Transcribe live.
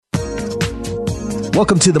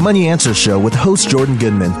Welcome to the Money Answer Show with host Jordan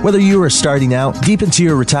Goodman. Whether you are starting out, deep into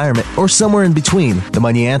your retirement, or somewhere in between, the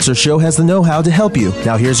Money Answer Show has the know-how to help you.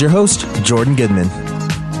 Now here's your host, Jordan Goodman.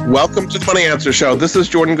 Welcome to the Money Answer Show. This is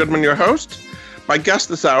Jordan Goodman, your host. My guest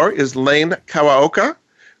this hour is Lane Kawaoka,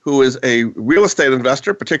 who is a real estate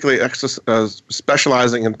investor, particularly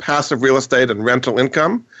specializing in passive real estate and rental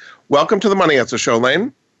income. Welcome to the Money Answer Show,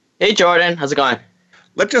 Lane. Hey, Jordan. How's it going?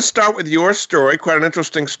 Let's just start with your story, quite an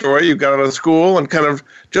interesting story. You got out of school and kind of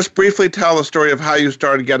just briefly tell the story of how you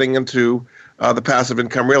started getting into the passive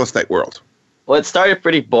income real estate world. Well, it started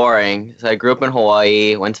pretty boring. So I grew up in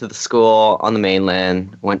Hawaii, went to the school on the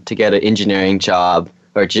mainland, went to get an engineering job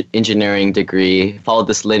or engineering degree, followed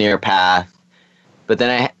this linear path. But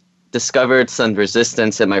then I discovered some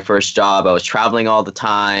resistance at my first job. I was traveling all the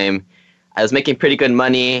time. I was making pretty good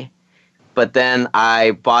money. But then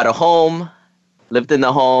I bought a home, lived in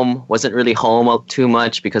the home, wasn't really home too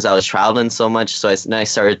much because I was traveling so much. So then I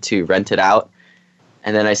started to rent it out.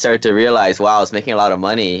 And then I started to realize, wow, I was making a lot of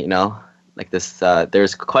money, like this.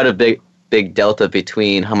 There's quite a big delta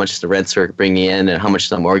between how much the rents were bringing in and how much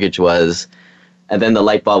the mortgage was. And then the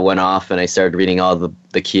light bulb went off and I started reading all the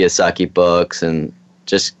Kiyosaki books and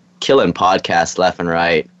just killing podcasts left and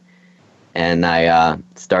right. And I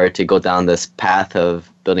started to go down this path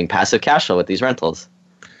of building passive cash flow with these rentals.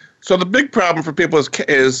 So the big problem for people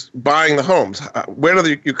is buying the homes. Where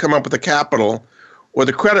do you come up with the capital or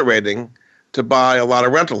the credit rating to buy a lot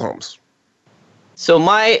of rental homes? So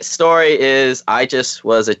my story is I just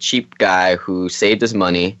was a cheap guy who saved his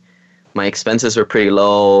money. My expenses were pretty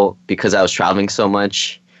low because I was traveling so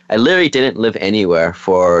much. I literally didn't live anywhere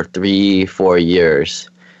for 3-4 years.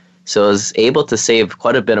 So I was able to save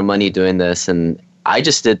quite a bit of money doing this, and I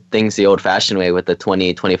just did things the old-fashioned way with the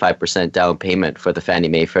 20-25% down payment for the Fannie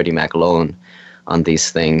Mae Freddie Mac loan on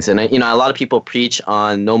these things. And a lot of people preach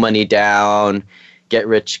on no money down, get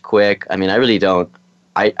rich quick. I mean, I really don't.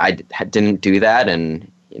 I didn't do that, and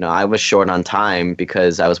I was short on time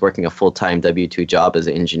because I was working a full-time W-2 job as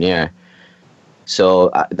an engineer.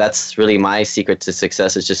 So that's really my secret to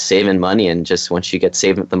success is just saving money, and just once you get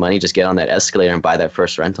saving the money, just get on that escalator and buy that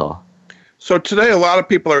first rental. So today a lot of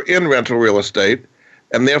people are in rental real estate,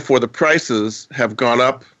 and therefore the prices have gone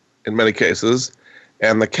up in many cases,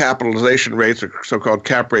 and the capitalization rates, or so-called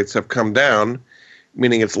cap rates, have come down,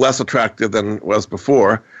 meaning it's less attractive than it was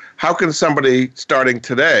before. How can somebody starting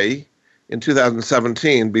today in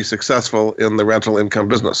 2017 be successful in the rental income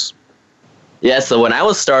business? Yeah, so when I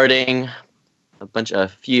was starting a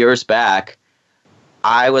few years back,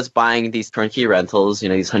 I was buying these turnkey rentals,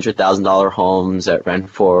 these $100,000 homes that rent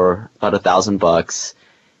for about $1,000.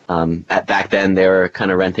 Back then, they were kind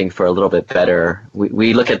of renting for a little bit better.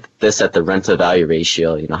 We look at this at the rent-to-value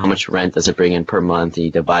ratio. How much rent does it bring in per month? And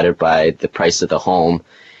you divide it by the price of the home,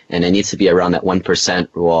 and it needs to be around that 1%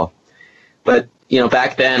 rule. But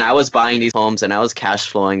back then, I was buying these homes and I was cash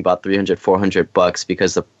flowing about $300-$400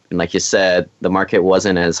 because, like you said, the market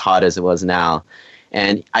wasn't as hot as it was now.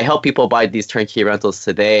 And I help people buy these turnkey rentals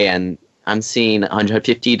today, and I'm seeing $150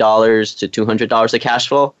 to $200 of cash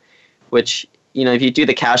flow, which, if you do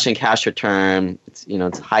the cash and cash return,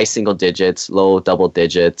 it's high single digits, low double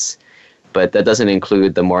digits, but that doesn't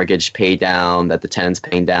include the mortgage pay down that the tenant's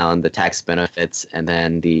paying down, the tax benefits, and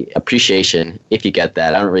then the appreciation, if you get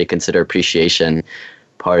that. I don't really consider appreciation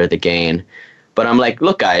part of the gain. But I'm like,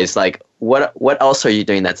 look, guys, like, what else are you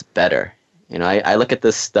doing that's better? I look at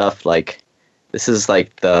this stuff like, this is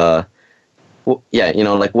like what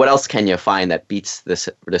else can you find that beats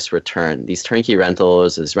this return? These turnkey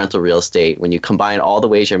rentals, this rental real estate, when you combine all the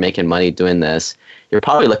ways you're making money doing this, you're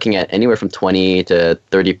probably looking at anywhere from 20 to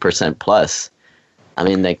 30% plus. I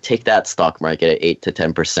mean, like, take that stock market at 8 to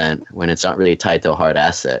 10% when it's not really tied to a hard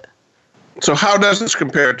asset. So how does this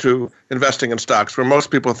compare to investing in stocks, where most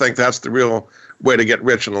people think that's the real way to get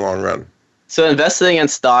rich in the long run? So investing in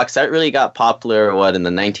stocks, that really got popular, in the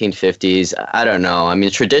 1950s? I don't know. I mean,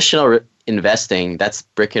 traditional investing, that's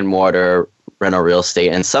brick and mortar rental real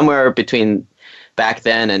estate. And somewhere between back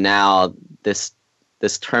then and now, this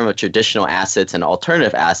term of traditional assets and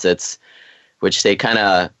alternative assets, which they kind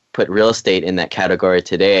of put real estate in that category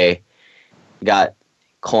today, got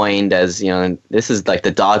coined as, this is like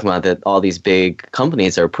the dogma that all these big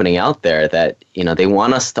companies are putting out there, that, they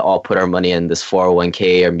want us to all put our money in this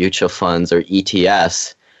 401k or mutual funds or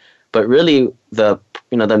ETFs. But really the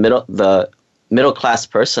middle class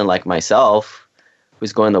person like myself,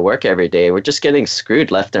 who's going to work every day, we're just getting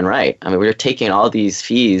screwed left and right. I mean, we're taking all these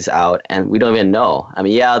fees out and we don't even know. I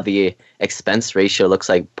mean, yeah, the expense ratio looks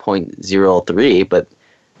like 0.03, but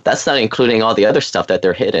that's not including all the other stuff that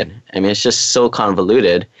they're hidden. I mean, it's just so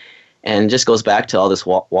convoluted. And it just goes back to all this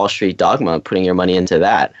Wall Street dogma, putting your money into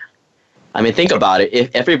that. I mean, think about it. If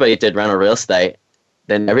everybody did rental real estate,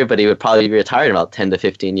 then everybody would probably be retired in about 10 to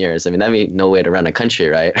 15 years. I mean, that'd be no way to run a country,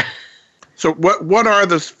 right? So what are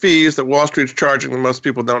the fees that Wall Street's charging that most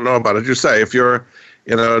people don't know about? As you say, if you're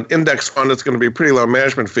in an index fund, it's going to be a pretty low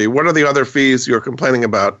management fee. What are the other fees you're complaining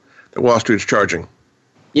about that Wall Street's charging?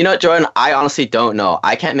 You know, Jordan, I honestly don't know.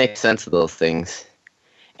 I can't make sense of those things.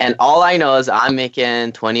 And all I know is I'm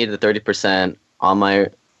making 20 to 30% on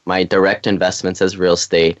my direct investments as real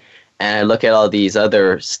estate. And I look at all these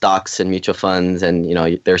other stocks and mutual funds and, you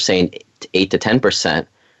know, they're saying 8 to 10%.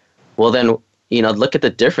 Well, then, you know, look at the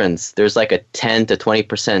difference. There's like a 10 to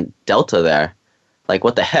 20% delta there. Like,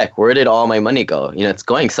 what the heck? Where did all my money go? You know, it's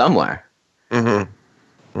going somewhere.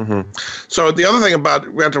 Mm-hmm. Mm-hmm. So the other thing about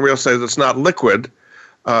rental real estate is it's not liquid.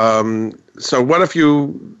 So what if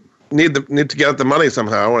you need to get the money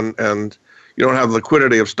somehow and you don't have the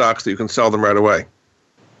liquidity of stocks that you can sell them right away?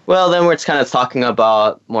 Well, then we're kind of talking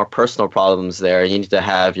about more personal problems there. You need to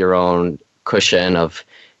have your own cushion of,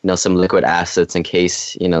 you know, some liquid assets in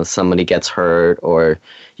case, you know, somebody gets hurt or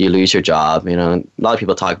you lose your job. You know, a lot of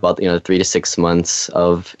people talk about, you know, 3 to 6 months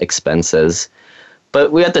of expenses.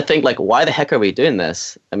 But we have to think, like, why the heck are we doing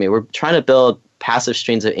this? I mean, we're trying to build passive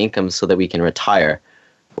streams of income so that we can retire,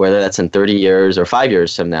 whether that's in 30 years or 5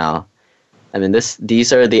 years from now. I mean,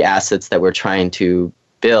 these are the assets that we're trying to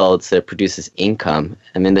build so it produces income.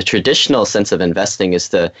 I mean, the traditional sense of investing is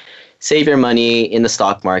to save your money in the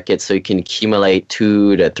stock market so you can accumulate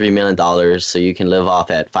 $2 to $3 million so you can live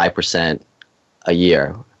off at 5% a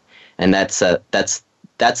year. And that's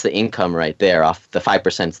the income right there. Off the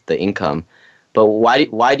 5% is the income. But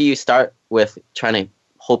why do you start with trying to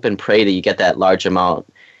hope and pray that you get that large amount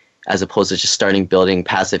as opposed to just starting building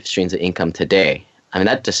passive streams of income today? I mean,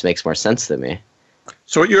 that just makes more sense to me.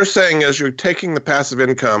 So what you're saying is you're taking the passive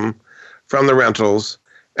income from the rentals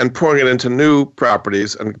and pouring it into new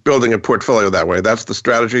properties and building a portfolio that way. That's the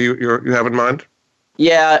strategy you have in mind?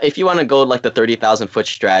 Yeah, if you want to go like the 30,000-foot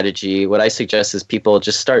strategy, what I suggest is people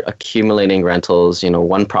just start accumulating rentals, you know,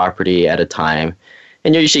 one property at a time.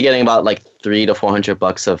 And you're usually getting about like $300 to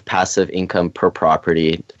 $400 of passive income per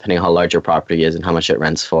property, depending on how large your property is and how much it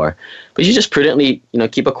rents for. But you just prudently, you know,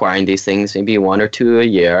 keep acquiring these things, maybe 1 or 2 a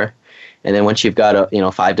year. And then once you've got,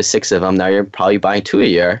 5 to 6 of them, now you're probably buying 2 a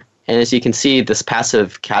year. And as you can see, this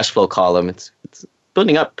passive cash flow column, it's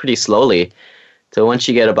building up pretty slowly. So once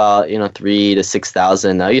you get about, 3 to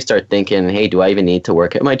 6,000, now you start thinking, hey, do I even need to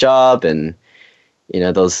work at my job? And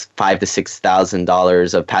those $5,000 to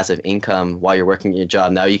 $6,000 of passive income while you're working at your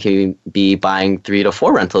job, now you can be buying 3 to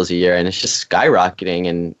 4 rentals a year, and it's just skyrocketing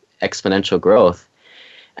and exponential growth.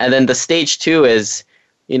 And then the stage 2 is,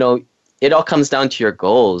 it all comes down to your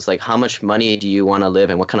goals. Like, how much money do you want to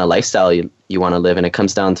live and what kind of lifestyle you want to live? And it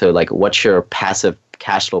comes down to, like, what's your passive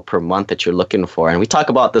cash flow per month that you're looking for? And we talk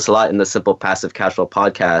about this a lot in the Simple Passive Cash Flow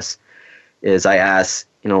podcast. Is I ask,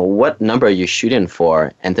 what number are you shooting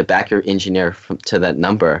for, and to back your engineer to that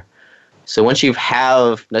number. So once you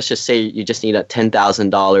have, let's just say you just need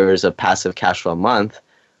 $10,000 of passive cash flow a month,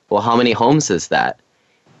 well, how many homes is that?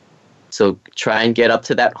 So try and get up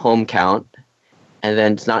to that home count, and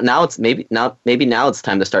then maybe now it's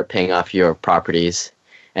time to start paying off your properties.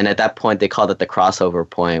 And at that point, they call it the crossover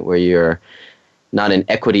point, where you're not in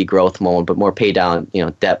equity growth mode, but more pay down,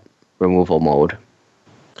 debt removal mode.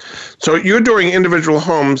 So you're doing individual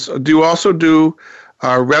homes. Do you also do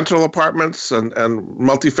rental apartments and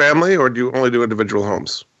multifamily, or do you only do individual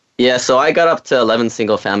homes? Yeah, so I got up to 11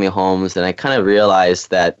 single-family homes, and I kind of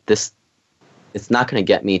realized that it's not going to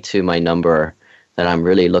get me to my number that I'm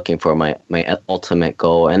really looking for, my ultimate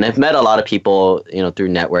goal. And I've met a lot of people, through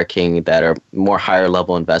networking that are more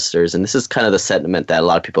higher-level investors, and this is kind of the sentiment that a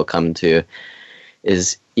lot of people come to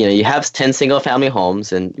is, you have 10 single-family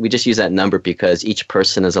homes, and we just use that number because each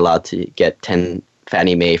person is allowed to get 10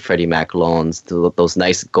 Fannie Mae, Freddie Mac loans, those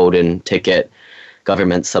nice golden ticket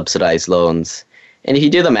government subsidized loans. And if you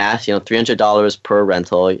do the math, $300 per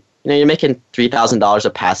rental, you're making $3,000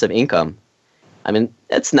 of passive income. I mean,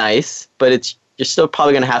 that's nice, but you're still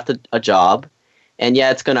probably going to have a job. And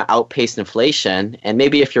yeah, it's going to outpace inflation. And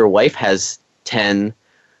maybe if your wife has 10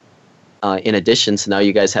 in addition, so now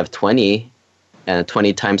you guys have 20, and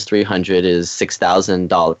 20 times 300 is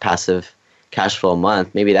 $6,000 passive cash flow a month.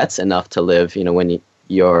 Maybe that's enough to live, when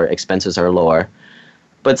your expenses are lower.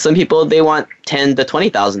 But some people, they want $10,000 to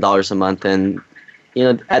 $20,000 a month. And,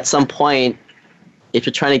 at some point, if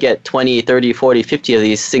you're trying to get 20, 30, 40, 50 of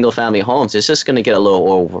these single family homes, it's just going to get a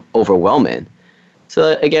little overwhelming.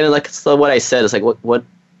 So again, like what I said, is like,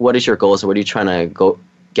 what is your goals? What are you trying to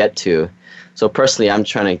get to. So personally, I'm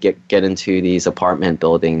trying to get into these apartment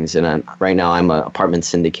buildings, and right now I'm an apartment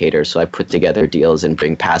syndicator. So I put together deals and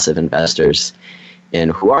bring passive investors in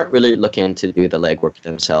who aren't really looking to do the legwork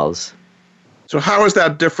themselves. So how is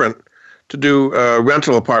that different to do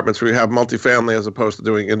rental apartments where you have multifamily as opposed to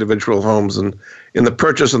doing individual homes, and in the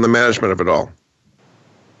purchase and the management of it all?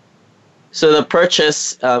 So the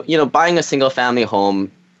purchase, buying a single family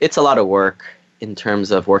home, it's a lot of work in terms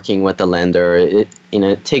of working with the lender.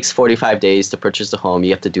 It takes 45 days to purchase the home. You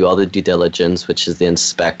have to do all the due diligence, which is the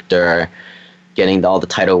inspector, getting all the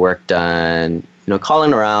title work done,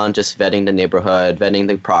 calling around, just vetting the neighborhood, vetting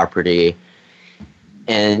the property.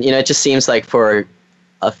 And, it just seems like for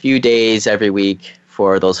a few days every week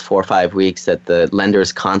for those 4 or 5 weeks that the lender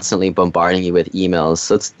is constantly bombarding you with emails.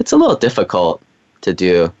 So it's a little difficult to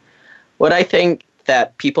do. What I think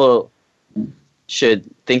that people should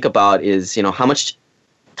think about is, how much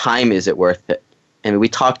time is it worth it? And we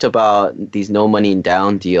talked about these no money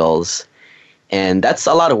down deals, and that's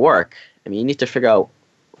a lot of work. You need to figure out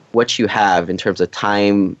what you have in terms of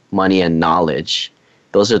time, money, and knowledge.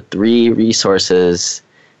 Those are 3 resources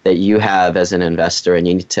that you have as an investor, and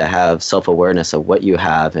you need to have self-awareness of what you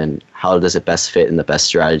have and how does it best fit in the best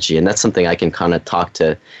strategy. And that's something I can kind of talk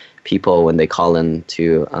to people when they call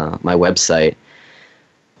into my website.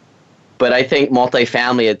 But I think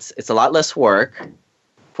multifamily, it's a lot less work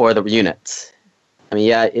for the units.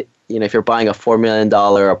 If you're buying a $4 million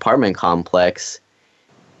apartment complex,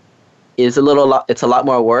 it's a lot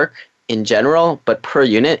more work in general, but per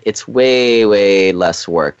unit, it's way, way less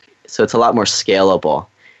work. So it's a lot more scalable.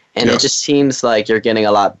 And It just seems like you're getting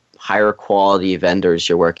a lot higher quality vendors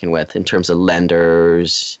you're working with in terms of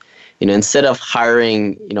lenders. Instead of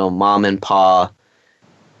hiring, mom and pop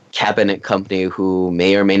cabinet company who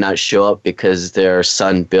may or may not show up because their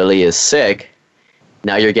son Billy is sick,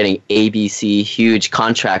 now you're getting ABC, huge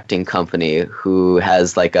contracting company who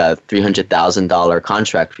has like a $300,000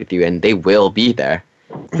 contract with you, and they will be there.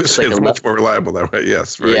 It's like much more reliable that way.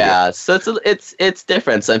 Yes. Yeah. Good. So it's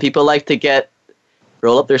different. Some people like to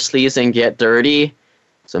roll up their sleeves and get dirty.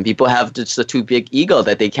 Some people have just a too big ego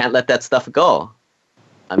that they can't let that stuff go.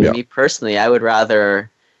 Me personally, I would rather,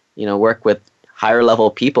 work with higher level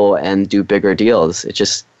people and do bigger deals. It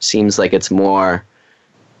just seems like it's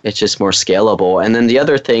just more scalable. And then the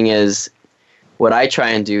other thing is, what I try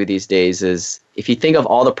and do these days is, if you think of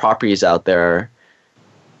all the properties out there,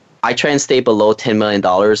 I try and stay below $10 million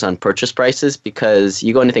on purchase prices, because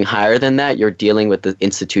you go anything higher than that, you're dealing with the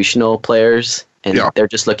institutional players, and they're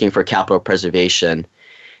just looking for capital preservation.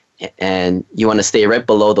 And you want to stay right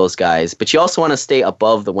below those guys. But you also want to stay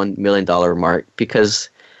above the $1 million mark, because,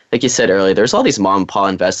 like you said earlier, there's all these mom and pop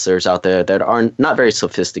investors out there that are not very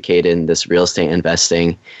sophisticated in this real estate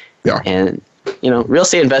investing. Yeah. And, real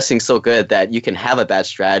estate investing is so good that you can have a bad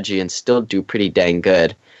strategy and still do pretty dang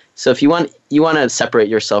good. So if you want to separate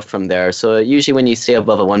yourself from there. So usually when you stay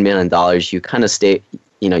above a $1 million, you kind of stay,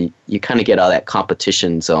 you kind of get out of that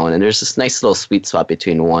competition zone. And there's this nice little sweet spot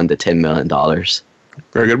between $1 to $10 million.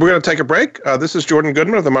 Very good. We're going to take a break. This is Jordan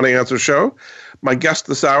Goodman of the Money Answer Show. My guest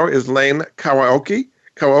this hour is Lane Kawaoka,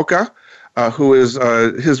 who is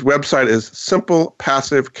his website is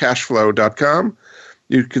simplepassivecashflow.com.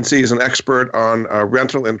 You can see he's an expert on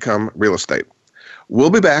rental income real estate. We'll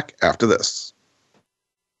be back after this.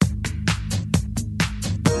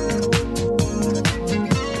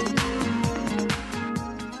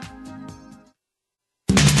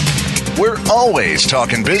 We're always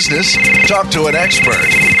talking business. Talk to an expert.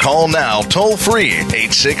 Call now toll free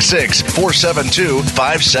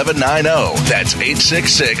 866-472-5790. That's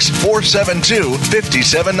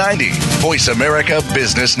 866-472-5790. Voice America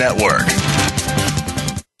Business Network.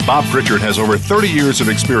 Bob Pritchard has over 30 years of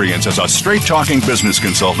experience as a straight-talking business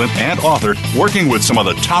consultant and author working with some of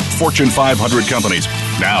the top Fortune 500 companies.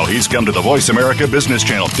 Now he's come to the Voice America Business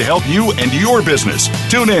Channel to help you and your business.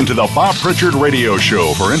 Tune in to the Bob Pritchard Radio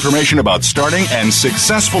Show for information about starting and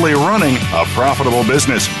successfully running a profitable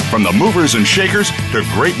business. From the movers and shakers to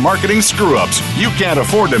great marketing screw-ups, you can't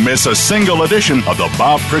afford to miss a single edition of the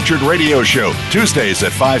Bob Pritchard Radio Show. Tuesdays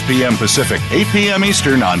at 5 p.m. Pacific, 8 p.m.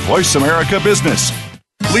 Eastern on Voice America Business.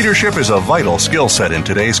 Leadership is a vital skill set in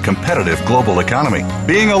today's competitive global economy.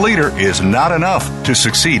 Being a leader is not enough. To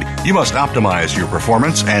succeed, you must optimize your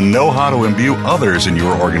performance and know how to imbue others in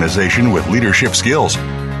your organization with leadership skills.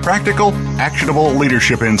 Practical, actionable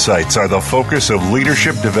leadership insights are the focus of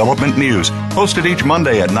Leadership Development News, hosted each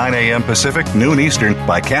Monday at 9 a.m. Pacific, noon Eastern,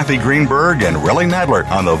 by Kathy Greenberg and Relly Nadler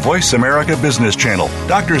on the Voice America Business Channel.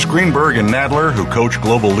 Doctors Greenberg and Nadler, who coach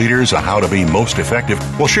global leaders on how to be most effective,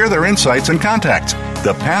 will share their insights and contacts.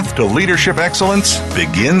 The path to leadership excellence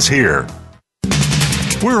begins here.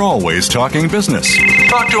 We're always talking business.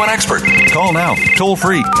 Talk to an expert. Call now, toll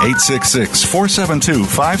free,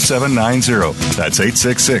 866-472-5790. That's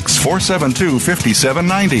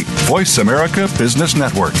 866-472-5790. Voice America Business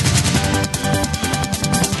Network.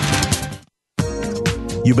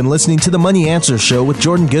 You've been listening to the Money Answer Show with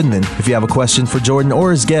Jordan Goodman. If you have a question for Jordan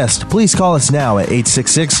or his guest, please call us now at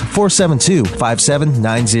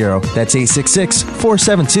 866-472-5790. That's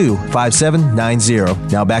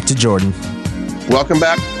 866-472-5790. Now back to Jordan. Welcome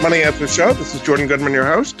back to the Money Answer Show. This is Jordan Goodman, your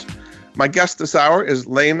host. My guest this hour is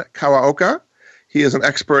Lane Kawaoka. He is an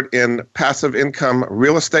expert in passive income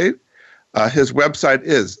real estate. His website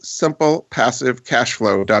is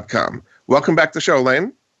simplepassivecashflow.com. Welcome back to the show,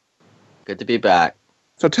 Lane. Good to be back.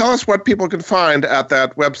 So tell us what people can find at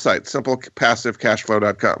that website,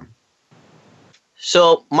 simplepassivecashflow.com.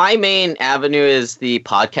 So my main avenue is the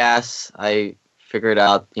podcasts. I figured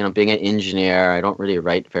out, being an engineer, I don't really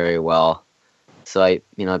write very well. So I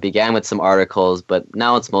began with some articles, but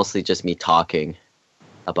now it's mostly just me talking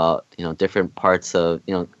about, different parts of,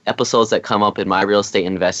 episodes that come up in my real estate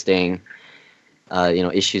investing,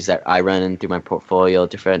 issues that I run through my portfolio,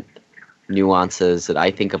 different nuances that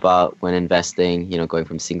I think about when investing, going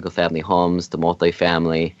from single-family homes to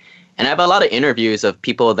multifamily. And I have a lot of interviews of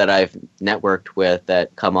people that I've networked with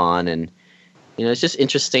that come on, and it's just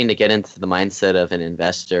interesting to get into the mindset of an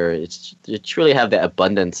investor. It's to truly have that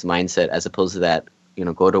abundance mindset as opposed to that,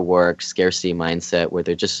 go to work, scarcity mindset where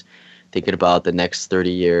they're just thinking about the next 30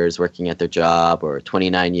 years working at their job or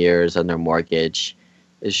 29 years on their mortgage.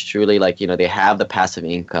 It's truly like, they have the passive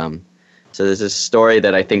income. So there's this story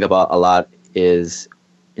that I think about a lot is,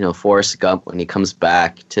 Forrest Gump, when he comes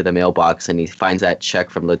back to the mailbox and he finds that check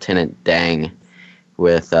from Lieutenant Dang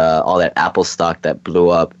with all that Apple stock that blew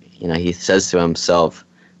up. He says to himself,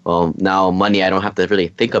 well, now money, I don't have to really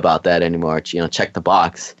think about that anymore. Check the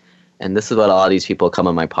box. And this is what a lot of these people come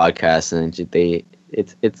on my podcast, and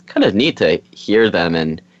it's kind of neat to hear them,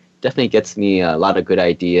 and definitely gets me a lot of good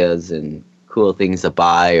ideas and cool things to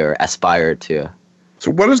buy or aspire to.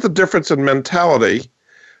 So what is the difference in mentality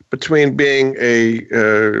between being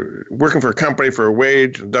working for a company for a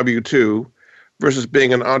wage, W-2, versus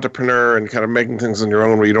being an entrepreneur and kind of making things on your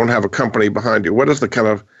own where you don't have a company behind you? What is the kind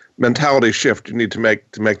of mentality shift you need to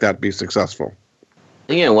make that be successful? I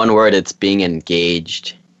think in one word, it's being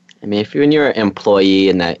engaged. I mean, if you're an employee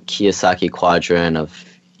in that Kiyosaki quadrant of,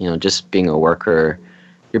 just being a worker,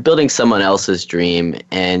 you're building someone else's dream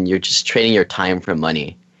and you're just trading your time for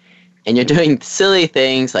money. And you're doing silly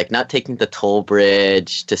things like not taking the toll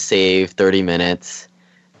bridge to save 30 minutes.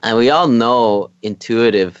 And we all know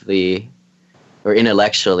intuitively or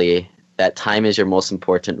intellectually that time is your most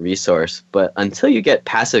important resource. But until you get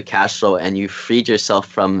passive cash flow and you freed yourself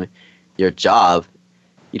from your job,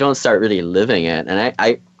 you don't start really living it.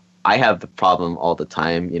 And I have the problem all the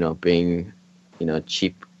time, being,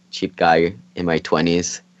 cheap guy in my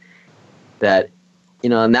 20s, that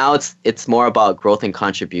now it's more about growth and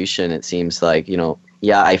contribution. It seems like,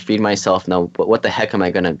 I feed myself now, but what the heck am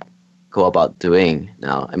I going to go about doing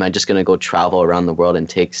now? Am I just going to go travel around the world and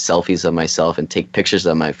take selfies of myself and take pictures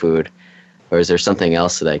of my food? Or is there something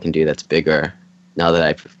else that I can do that's bigger now that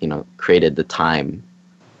I've, created the time?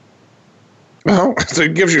 Well, so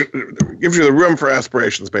it gives you the room for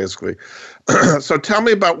aspirations, basically. So tell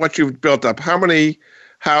me about what you've built up. How many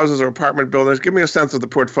houses or apartment buildings? Give me a sense of the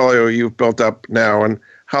portfolio you've built up now and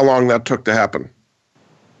how long that took to happen.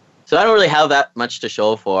 So I don't really have that much to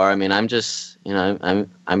show for. I mean, I'm just,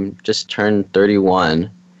 I'm just turned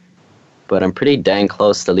 31, but I'm pretty dang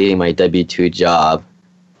close to leaving my W-2 job.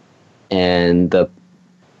 And the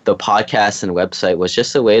podcast and website was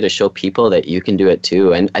just a way to show people that you can do it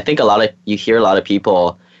too. And I think you hear a lot of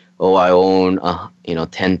people, oh, I own,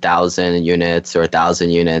 10,000 units or 1,000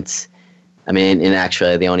 units. I mean, in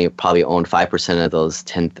actuality, they only probably own 5% of those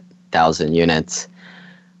 10,000 units.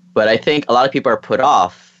 But I think a lot of people are put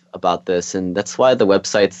off about this, and that's why the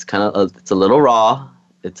website's it's a little raw.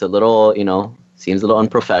 It's a little, seems a little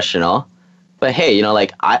unprofessional. But hey,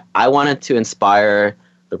 I wanted to inspire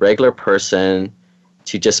the regular person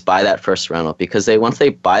to just buy that first rental, because once they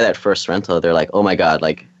buy that first rental, they're like, oh my God,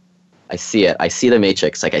 I see it. I see the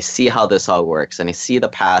matrix. I see how this all works, and I see the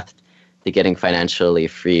path to getting financially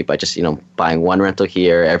free by just, buying one rental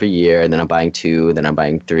here every year, and then I'm buying 2, and then I'm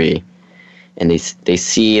buying 3. And they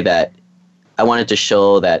see that I wanted to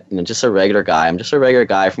show that, just a regular guy. I'm just a regular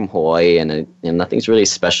guy from Hawaii, and nothing's really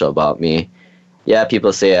special about me. Yeah,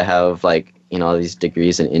 people say I have all these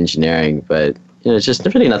degrees in engineering, but it's just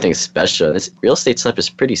really nothing special. Real estate stuff is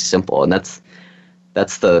pretty simple, and that's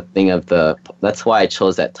the thing that's why I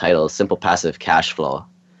chose that title, Simple Passive Cash Flow.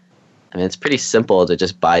 I mean, it's pretty simple to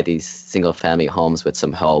just buy these single-family homes with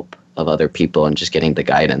some help of other people and just getting the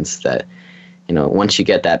guidance that, once you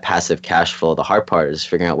get that passive cash flow, the hard part is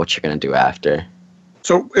figuring out what you're going to do after.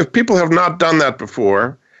 So if people have not done that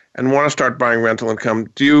before and want to start buying rental income,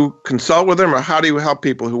 do you consult with them, or how do you help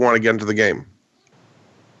people who want to get into the game?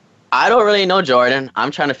 I don't really know, Jordan.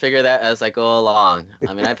 I'm trying to figure that as I go along.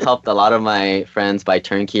 I mean, I've helped a lot of my friends buy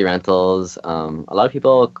turnkey rentals. A lot of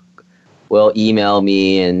people will email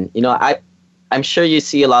me, and I'm sure you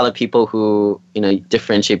see a lot of people who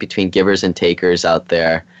differentiate between givers and takers out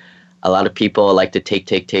there. A lot of people like to take.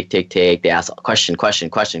 They ask question,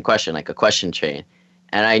 like a question train.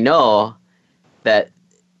 And I know that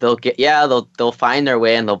they'll find their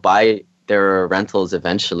way and they'll buy their rentals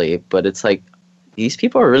eventually. But it's like these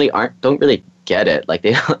people don't really get it. Like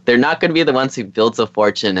they're not going to be the ones who builds a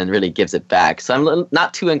fortune and really gives it back. So I'm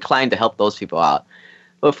not too inclined to help those people out.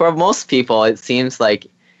 But for most people, it seems like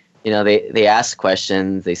they ask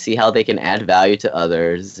questions, they see how they can add value to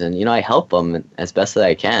others, and I help them as best as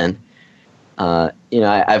I can.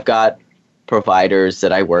 I've got providers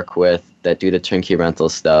that I work with that do the turnkey rental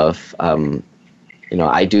stuff.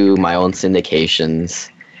 I do my own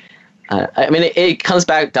syndications. I mean, it comes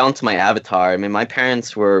back down to my avatar. I mean, my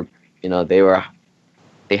parents were,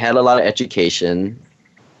 they had a lot of education,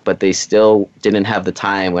 but they still didn't have the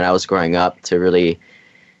time when I was growing up to really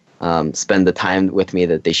spend the time with me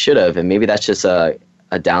that they should have. And maybe that's just a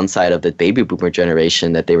downside of the baby boomer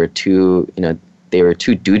generation, that they were too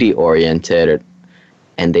duty oriented,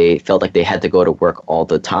 and they felt like they had to go to work all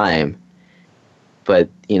the time. But,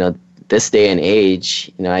 this day and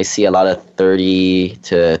age, I see a lot of 30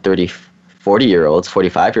 to 30, 40-year-olds,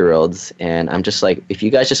 45-year-olds, and I'm just like, if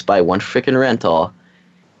you guys just buy one freaking rental,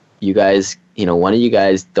 you guys, one of you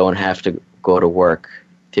guys don't have to go to work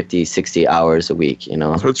 50, 60 hours a week,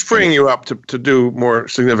 So it's freeing you up to do more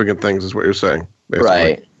significant things, is what you're saying, basically.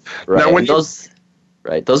 Right.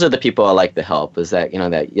 Now, those are the people I like to help, is that,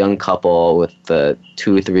 that young couple with the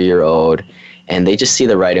 2-3-year-old, and they just see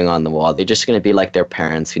the writing on the wall. They're just going to be like their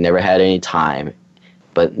parents who never had any time.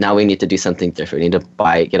 But now we need to do something different. We need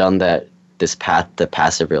to get on this path to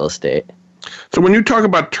passive real estate. So when you talk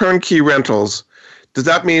about turnkey rentals, does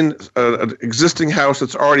that mean an existing house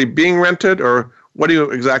that's already being rented, or what do you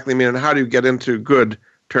exactly mean, and how do you get into good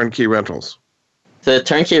turnkey rentals? The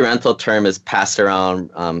turnkey rental term is passed around,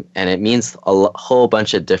 and it means a whole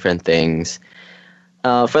bunch of different things.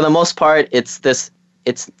 For the most part, it's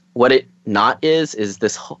what it not is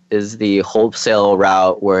the wholesale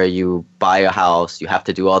route where you buy a house, you have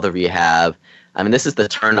to do all the rehab. I mean, this is the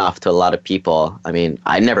turnoff to a lot of people. I mean,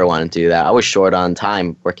 I never wanted to do that. I was short on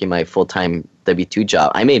time working my full-time W-2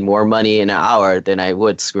 job. I made more money in an hour than I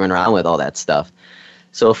would screwing around with all that stuff.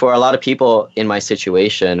 So for a lot of people in my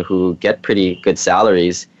situation who get pretty good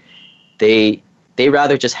salaries, they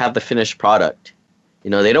rather just have the finished product.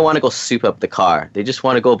 They don't want to go soup up the car. They just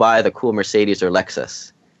want to go buy the cool Mercedes or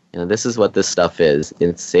Lexus. This is what this stuff is.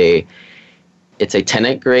 It's a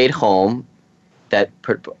tenant-grade home that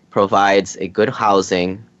provides a good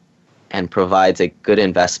housing and provides a good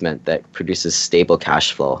investment that produces stable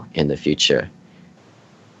cash flow in the future.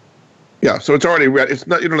 Yeah, so it's already ready. It's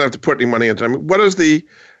not, you don't have to put any money into it. I mean, what is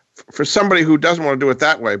for somebody who doesn't want to do it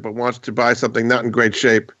that way, but wants to buy something not in great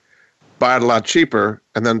shape, buy it a lot cheaper,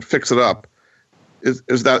 and then fix it up?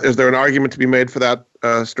 Is there an argument to be made for that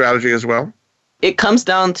strategy as well? It comes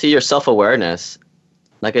down to your self-awareness.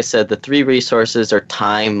 Like I said, the three resources are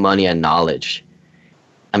time, money, and knowledge.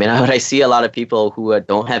 I mean, I see a lot of people who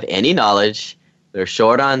don't have any knowledge, they're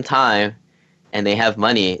short on time, and they have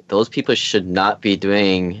money. Those people should not be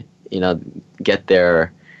doing, get their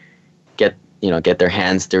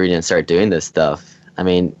hands dirty and start doing this stuff. I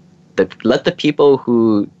mean, let the people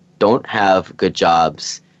who don't have good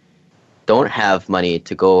jobs, don't have money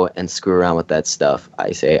to go and screw around with that stuff.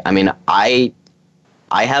 I say, I mean, I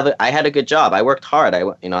had a good job. I worked hard.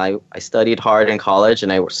 I studied hard in college,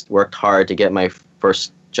 and I worked hard to get my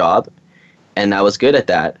first job, and I was good at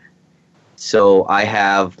that. So I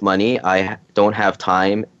have money. I don't have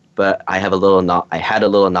time, but I had a little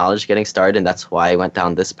knowledge getting started, and that's why I went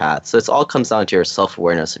down this path. So it all comes down to your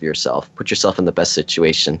self-awareness of yourself. Put yourself in the best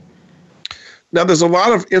situation. Now, there's a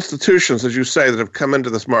lot of institutions, as you say, that have come into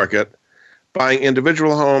this market, buying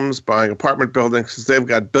individual homes, buying apartment buildings, because they've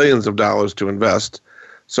got billions of dollars to invest.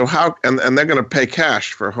 So and they're going to pay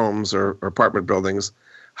cash for homes or apartment buildings.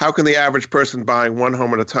 How can the average person buying one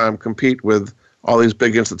home at a time compete with all these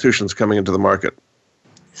big institutions coming into the market?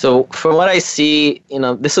 So from what I see,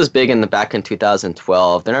 this was big back in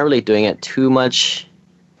 2012. They're not really doing it too much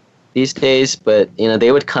these days, but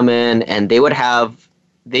they would come in and they would have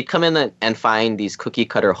they come in and find these cookie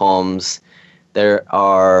cutter homes that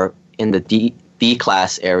are in the D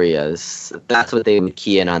class areas. That's what they would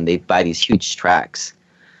key in on. They buy these huge tracts.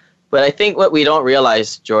 But I think what we don't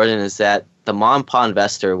realize, Jordan, is that the mom and pop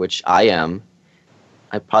investor, which I am,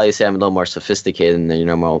 I'd probably say I'm a little more sophisticated than the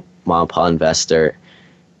normal mom and pop investor.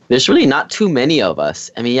 There's really not too many of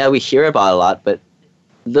us. I mean, yeah, we hear about it a lot, but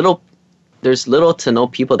there's little to no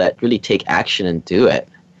people that really take action and do it.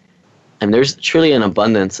 And there's truly an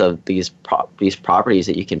abundance of these properties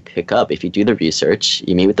that you can pick up if you do the research,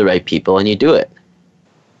 you meet with the right people, and you do it.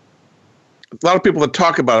 A lot of people that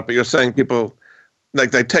talk about it, but you're saying people,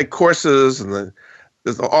 like they take courses and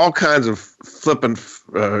there's all kinds of flipping,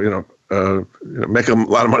 make a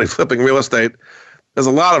lot of money flipping real estate. There's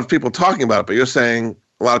a lot of people talking about it, but you're saying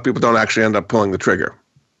a lot of people don't actually end up pulling the trigger.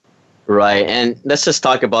 Right, and let's just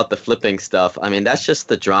talk about the flipping stuff. I mean, that's just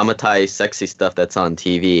the dramatized, sexy stuff that's on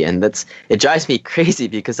TV, and it drives me crazy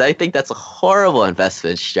because I think that's a horrible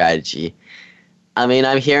investment strategy. I mean,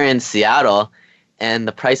 I'm here in Seattle, and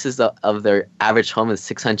the prices of their average home is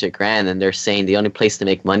 $600,000, and they're saying the only place to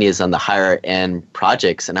make money is on the higher end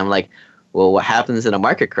projects, and I'm like, well, what happens in a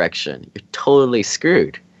market correction? You're totally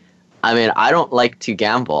screwed. I mean, I don't like to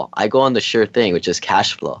gamble. I go on the sure thing, which is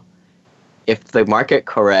cash flow. If the market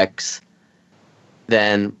corrects,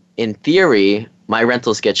 then in theory, my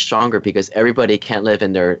rentals get stronger because everybody can't live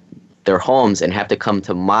in their homes and have to come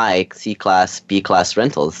to my C-class, B-class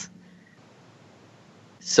rentals.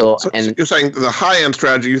 So you're saying the high-end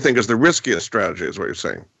strategy you think is the riskiest strategy is what you're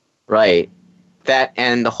saying. Right. That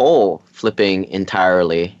and the whole flipping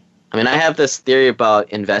entirely. I mean, I have this theory about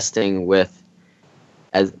investing with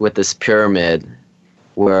this pyramid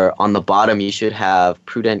where on the bottom you should have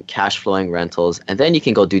prudent cash flowing rentals, and then you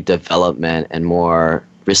can go do development and more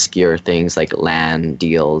riskier things like land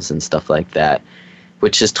deals and stuff like that,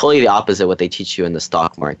 which is totally the opposite of what they teach you in the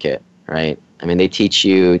stock market, right? I mean, they teach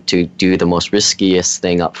you to do the most riskiest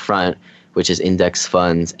thing up front, which is index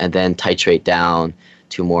funds, and then titrate down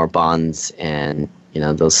to more bonds and,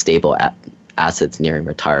 those stable assets nearing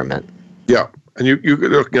retirement. Yeah, and you're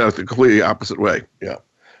looking at it the completely opposite way. Yeah.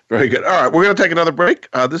 Very good. All right, we're going to take another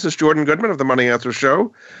break. This is Jordan Goodman of the Money Answer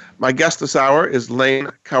Show. My guest this hour is Lane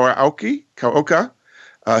Kawaoka.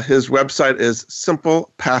 His website is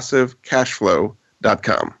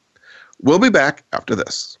simplepassivecashflow.com. We'll be back after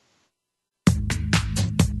this.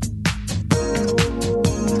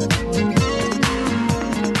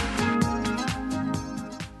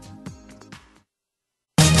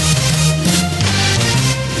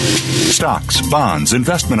 Stocks, bonds,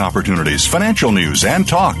 investment opportunities, financial news, and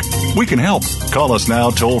talk. We can help. Call us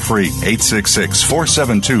now toll free,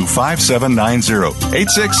 866-472-5790.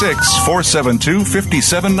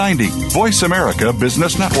 866-472-5790. Voice America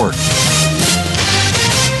Business Network.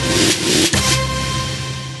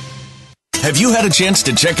 Have you had a chance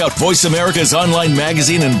to check out Voice America's online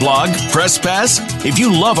magazine and blog, Press Pass? If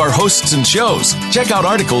you love our hosts and shows, check out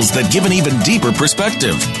articles that give an even deeper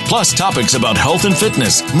perspective. Plus topics about health and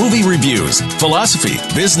fitness, movie reviews, philosophy,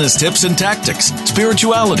 business tips and tactics,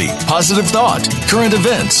 spirituality, positive thought, current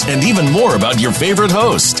events, and even more about your favorite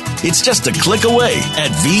host. It's just a click away at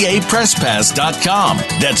vapresspass.com.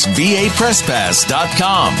 That's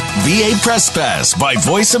vapresspass.com. VA Press Pass by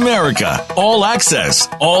Voice America. All access,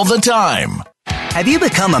 all the time. Have you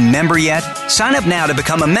become a member yet? Sign up now to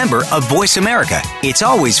become a member of Voice America. It's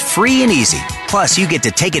always free and easy. Plus, you get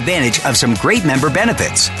to take advantage of some great member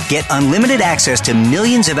benefits. Get unlimited access to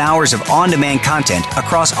millions of hours of on-demand content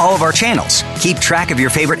across all of our channels. Keep track of your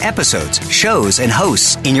favorite episodes, shows, and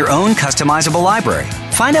hosts in your own customizable library.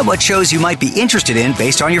 Find out what shows you might be interested in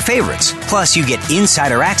based on your favorites. Plus, you get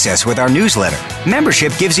insider access with our newsletter.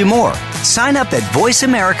 Membership gives you more. Sign up at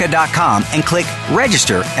voiceamerica.com and click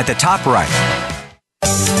register at the top right.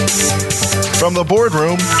 From the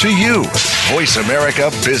boardroom to you, Voice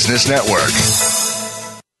America Business Network.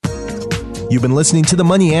 You've been listening to the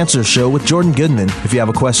Money Answer Show with Jordan Goodman. If you have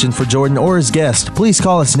a question for Jordan or his guest, please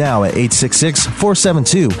call us now at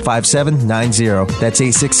 866-472-5790. That's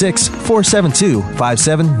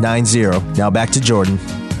 866-472-5790. Now back to Jordan.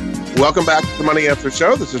 Welcome back to the Money Answer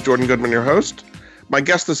Show. This is Jordan Goodman, your host. My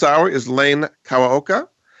guest this hour is Lane Kawaoka.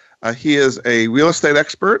 He is a real estate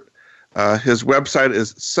expert. His website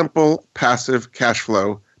is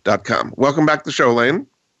simplepassivecashflow.com. Welcome back to the show, Lane.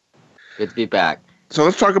 Good to be back. So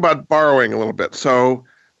let's talk about borrowing a little bit. So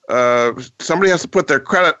somebody has to put their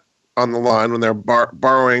credit on the line when they're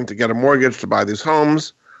borrowing to get a mortgage to buy these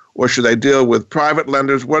homes, or should they deal with private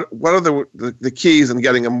lenders? What are the keys in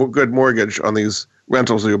getting a good mortgage on these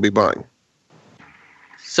rentals that you'll be buying?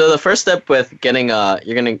 So the first step with getting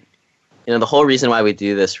you're going to the whole reason why we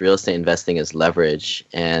do this real estate investing is leverage.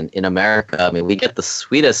 And in America, I mean, we get the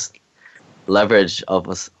sweetest leverage of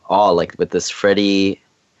us all, like with this Freddie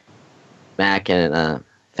Mac and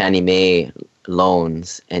Fannie Mae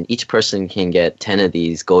loans, and each person can get 10 of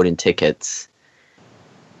these golden tickets.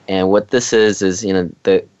 And what this is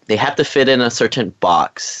they have to fit in a certain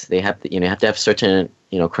box. They have to, have to have certain,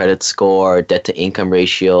 credit score, debt to income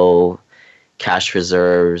ratio, cash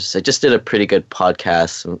reserves. I just did a pretty good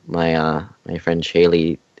podcast with my friend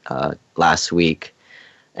Shaylee last week,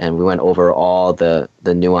 and we went over all the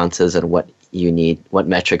nuances and what you need, what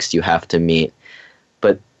metrics you have to meet.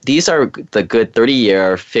 But these are the good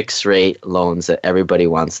 30-year fixed rate loans that everybody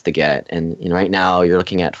wants to get. And right now you're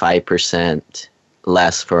looking at 5%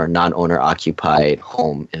 less for a non-owner occupied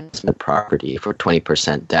home investment property for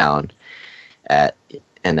 20% down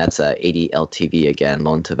and that's a 80 LTV again,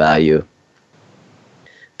 loan to value.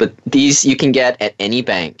 But these you can get at any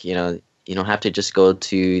bank. You don't have to just go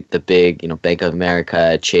to the big, Bank of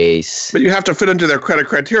America, Chase. But you have to fit into their credit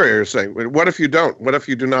criteria, you're saying. What if you don't? What if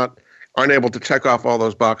you aren't able to check off all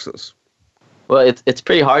those boxes? Well, it's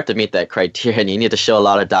pretty hard to meet that criteria, and you need to show a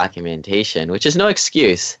lot of documentation, which is no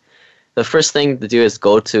excuse. The first thing to do is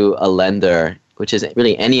go to a lender, which is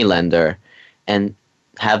really any lender, and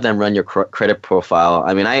have them run your credit profile.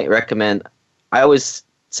 I mean, I always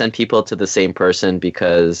send people to the same person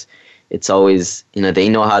because it's always, they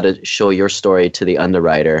know how to show your story to the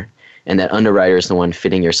underwriter, and that underwriter is the one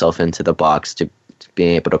fitting yourself into the box to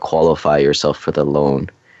being able to qualify yourself for the loan.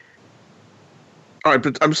 All right,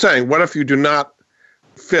 but I'm saying, what if you do not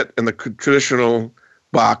fit in the traditional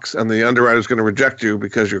box and the underwriter is going to reject you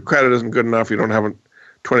because your credit isn't good enough, you don't have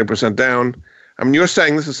 20% down? I mean, you're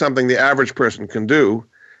saying this is something the average person can do,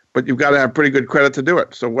 but you've got to have pretty good credit to do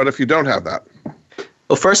it. So what if you don't have that?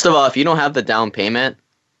 Well, first of all, if you don't have the down payment,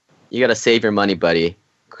 you got to save your money, buddy,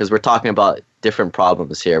 because we're talking about different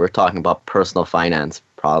problems here. We're talking about personal finance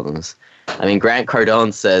problems. I mean, Grant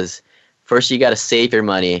Cardone says, first you got to save your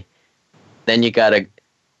money, then you got to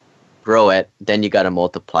grow it, then you got to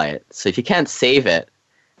multiply it. So if you can't save it,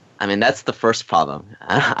 I mean, that's the first problem.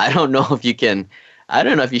 I don't know if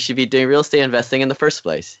you should be doing real estate investing in the first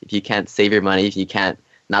place. If you can't save your money, if you can't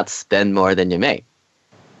not spend more than you make.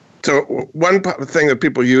 So one thing that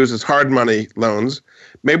people use is hard money loans.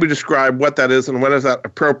 Maybe describe what that is and what is that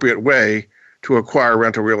appropriate way to acquire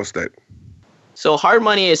rental real estate. So hard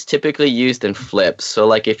money is typically used in flips. So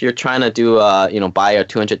like if you're trying to do buy a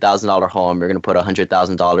 $200,000 home, you're going to put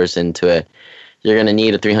 $100,000 into it. You're going to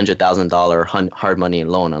need a $300,000 hard money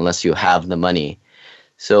loan unless you have the money.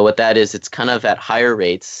 So what that is, it's kind of at higher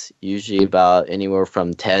rates, usually about anywhere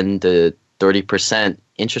from 10 to 30%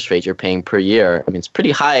 interest rate you're paying per year. I mean, it's pretty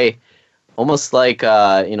high, almost like,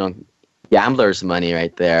 gambler's money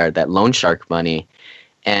right there, that loan shark money.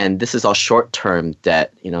 And this is all short-term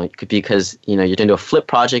debt, it could be because, you're doing a flip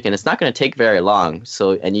project and it's not going to take very long.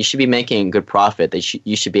 So, and you should be making good profit.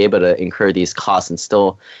 You should be able to incur these costs and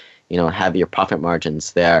still, have your profit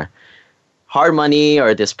margins there. Hard money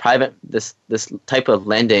or this type of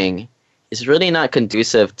lending is really not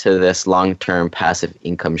conducive to this long-term passive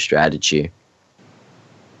income strategy.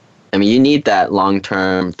 I mean, you need that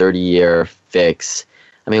long-term 30-year fix.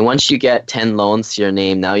 I mean, once you get 10 loans to your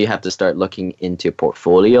name, now you have to start looking into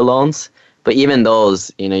portfolio loans. But even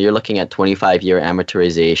those, you're looking at 25-year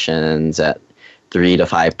amortizations at 3 to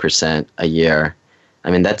 5% a year. I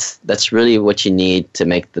mean, that's really what you need to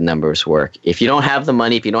make the numbers work. If you don't have the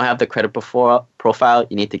money, if you don't have the credit profile,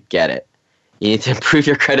 you need to get it. You need to improve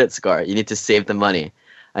your credit score. You need to save the money.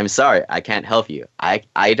 I'm sorry, I can't help you.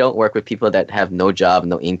 I don't work with people that have no job,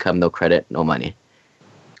 no income, no credit, no money.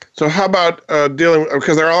 So how about dealing,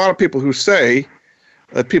 because there are a lot of people who say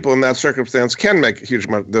that people in that circumstance can make huge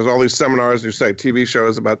money. There's all these seminars, you say, TV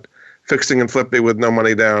shows about fixing and flipping with no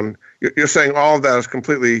money down. You're saying all of that is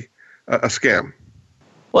completely a scam.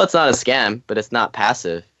 Well, it's not a scam, but it's not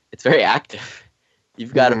passive. It's very active.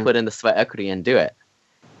 You've got to put in the sweat equity and do it.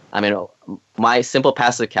 I mean, my simple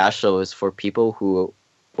passive cash flow is for people who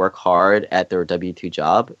work hard at their W-2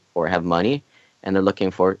 job or have money, and they're looking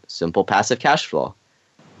for simple passive cash flow.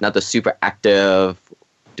 Not the super active,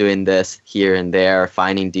 doing this here and there,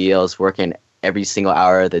 finding deals, working every single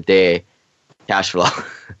hour of the day cash flow.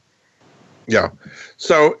 Yeah.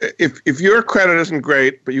 So if your credit isn't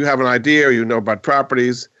great, but you have an idea or you know about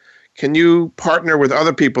properties, can you partner with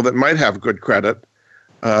other people that might have good credit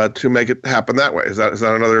to make it happen that way? Is that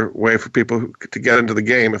another way for people to get into the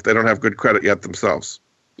game if they don't have good credit yet themselves?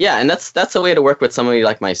 Yeah, and that's a way to work with somebody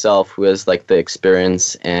like myself who has like the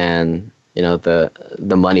experience and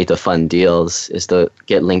the money to fund deals, is to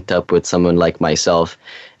get linked up with someone like myself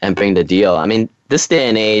and bring the deal. I mean, this day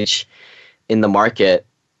and age, in the market,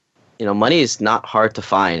 money is not hard to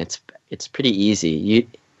find. It's pretty easy.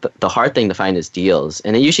 The hard thing to find is deals,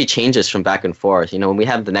 and it usually changes from back and forth. When we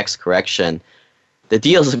have the next correction, the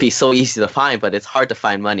deals would be so easy to find, but it's hard to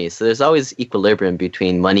find money. So there's always equilibrium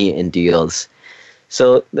between money and deals.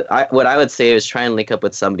 So what I would say is try and link up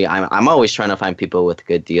with somebody. I'm always trying to find people with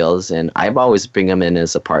good deals, and I always bring them in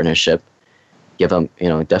as a partnership.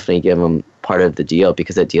 Definitely give them part of the deal,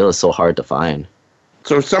 because that deal is so hard to find.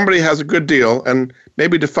 So if somebody has a good deal, and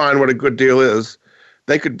maybe define what a good deal is,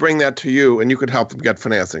 they could bring that to you, and you could help them get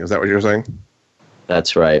financing. Is that what you're saying?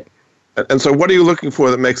 That's right. And so what are you looking for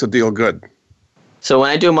that makes a deal good? So when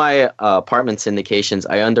I do my apartment syndications,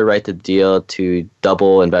 I underwrite the deal to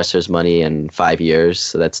double investors' money in 5 years.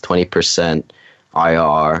 So that's 20%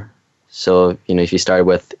 IRR. So,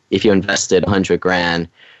 if you invested $100,000,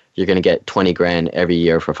 you're going to get $20,000 every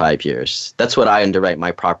year for 5 years. That's what I underwrite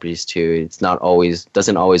my properties to.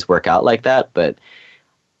 Doesn't always work out like that, but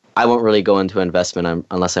I won't really go into investment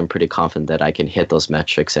unless I'm pretty confident that I can hit those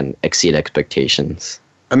metrics and exceed expectations.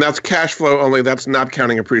 And that's cash flow only. That's not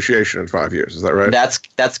counting appreciation in 5 years. Is that right?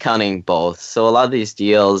 That's counting both. So a lot of these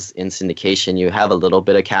deals in syndication, you have a little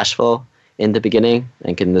bit of cash flow in the beginning,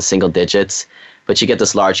 like in the single digits, but you get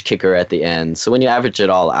this large kicker at the end. So when you average it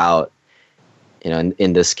all out,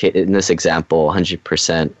 in this example,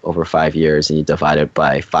 100% over 5 years, and you divide it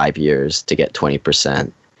by 5 years to get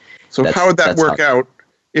 20%. So how would that work out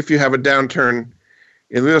if you have a downturn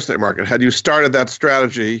in the real estate market? Had you started that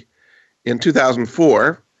strategy in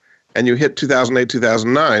 2004 and you hit 2008,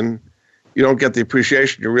 2009, you don't get the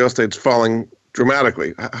appreciation. Your real estate's falling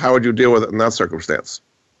dramatically. How would you deal with it in that circumstance?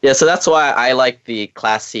 Yeah, so that's why I like the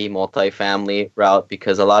Class C multifamily route,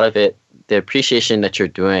 because a lot of it, the appreciation that you're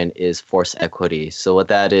doing is forced equity. So what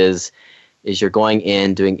that is you're going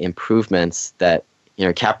in, doing improvements that,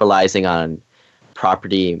 capitalizing on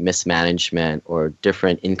property mismanagement or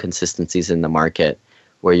different inconsistencies in the market,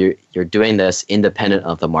 where you're doing this independent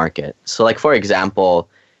of the market. So like, for example,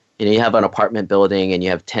 you have an apartment building and you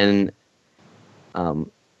have 10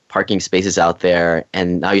 parking spaces out there,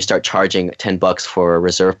 and now you start charging $10 for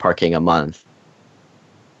reserve parking a month.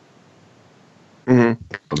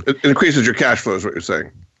 Mm-hmm. It increases your cash flow is what you're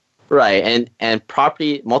saying. Right. And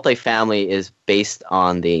property multifamily is based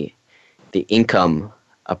on the income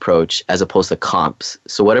approach as opposed to comps.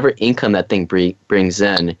 So whatever income that thing brings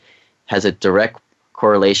in has a direct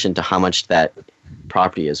correlation to how much that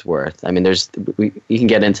property is worth. I mean, you can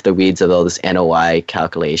get into the weeds of all this NOI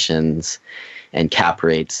calculations and cap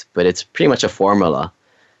rates, but it's pretty much a formula.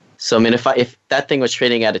 So I mean, if that thing was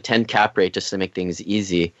trading at a 10 cap rate, just to make things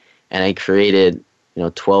easy, and I created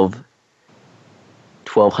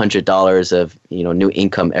 $1,200 of new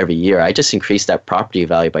income every year, I just increased that property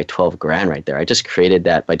value by $12,000 right there. I just created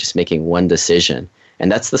that by just making one decision. And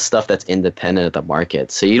that's the stuff that's independent of the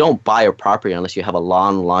market. So you don't buy a property unless you have a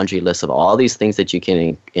long laundry list of all these things that you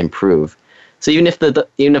can improve. So even if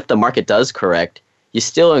the market does correct, you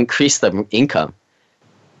still increase the income.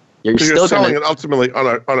 You're still selling it ultimately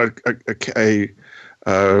on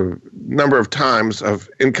a number of times of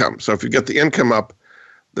income. So if you get the income up,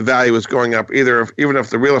 the value is going up even if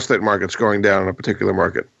the real estate market's going down in a particular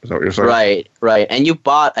market. Is that what you're saying? Right. And you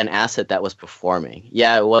bought an asset that was performing.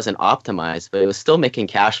 Yeah, it wasn't optimized, but it was still making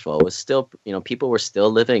cash flow. It was still, people were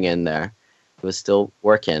still living in there. It was still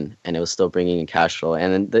working, and it was still bringing in cash flow.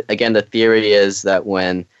 And then again, the theory is that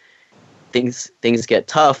when things get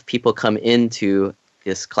tough, people come into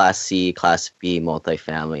this Class C, Class B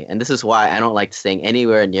multifamily. And this is why I don't like staying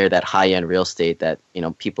anywhere near that high-end real estate that,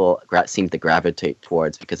 people seem to gravitate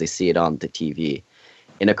towards because they see it on the TV.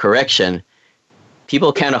 In a correction,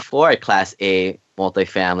 people can't afford Class A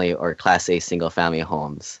multifamily or Class A single-family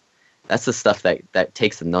homes. That's the stuff that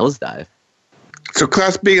takes the nosedive. So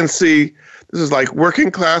Class B and C, this is like working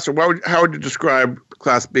class, or how would you describe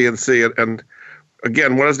Class B and C? And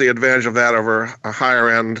again, what is the advantage of that over a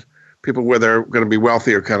higher-end people where they're going to be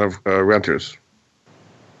wealthier kind of renters?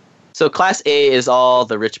 So Class A is all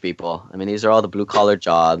the rich people. I mean, these are all the blue-collar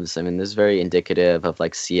jobs. I mean, this is very indicative of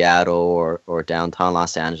like Seattle or downtown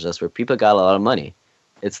Los Angeles, where people got a lot of money.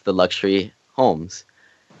 It's the luxury homes.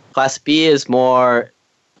 Class B is more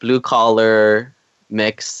blue-collar,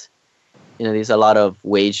 mixed. These are a lot of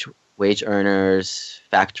wage earners,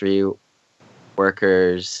 factory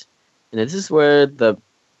workers. This is where the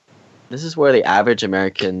average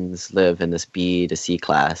Americans live, in this B to C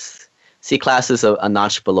class. C class is a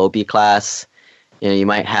notch below B class. You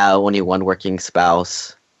might have only one working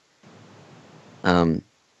spouse. Again,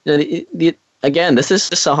 this is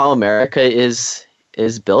just how America is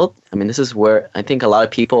built. I mean, this is where I think a lot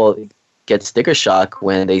of people get sticker shock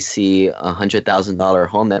when they see a $100,000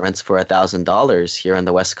 home that rents for $1,000 here on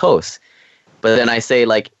the West Coast. But then I say,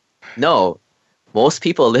 like, no, most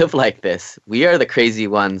people live like this. We are the crazy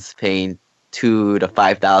ones paying $2,000 to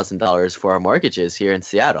 $5,000 for our mortgages here in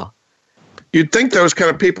Seattle. You'd think those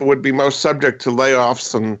kind of people would be most subject to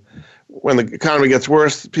layoffs, and when the economy gets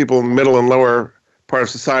worse, people in the middle and lower part of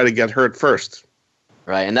society get hurt first.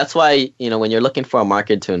 Right, and that's why, when you're looking for a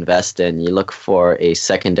market to invest in, you look for a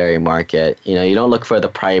secondary market. You don't look for the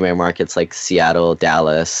primary markets like Seattle,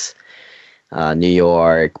 Dallas, New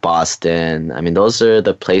York, Boston. I mean, those are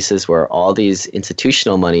the places where all these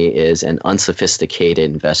institutional money is and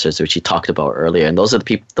unsophisticated investors, which you talked about earlier. And those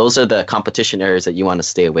are the competition areas that you want to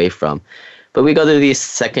stay away from. But we go to these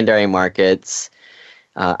secondary markets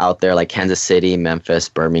out there like Kansas City, Memphis,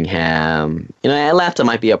 Birmingham. Atlanta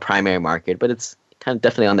might be a primary market, but it's kind of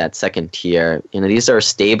definitely on that second tier. These are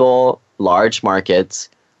stable, large markets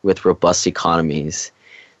with robust economies.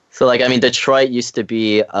 So, Detroit used to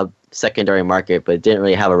be a secondary market, but it didn't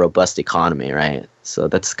really have a robust economy, right? So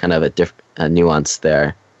that's kind of a nuance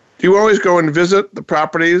there. Do you always go and visit the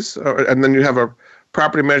properties, and then you have a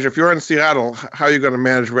property manager? If you're in Seattle, how are you going to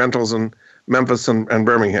manage rentals in Memphis and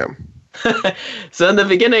Birmingham? So in the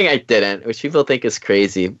beginning, I didn't, which people think is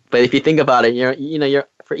crazy. But if you think about it, you're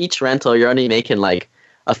for each rental, you're only making like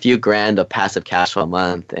a few grand of passive cash flow a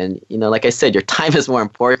month. And, like I said, your time is more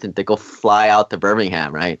important to go fly out to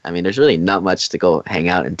Birmingham, right? I mean, there's really not much to go hang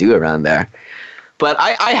out and do around there. But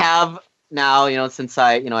I have now, since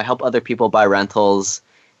I help other people buy rentals,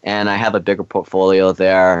 and I have a bigger portfolio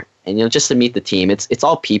there. And, just to meet the team, it's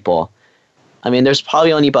all people. I mean, there's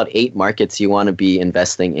probably only about 8 markets you want to be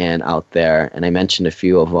investing in out there. And I mentioned a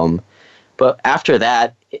few of them. But after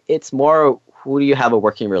that, it's more, who do you have a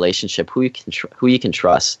working relationship? Who you can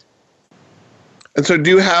trust? And so,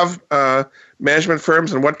 do you have management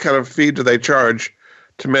firms, and what kind of fee do they charge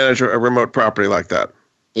to manage a remote property like that?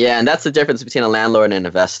 Yeah, and that's the difference between a landlord and an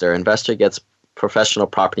investor. Investor gets professional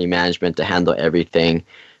property management to handle everything.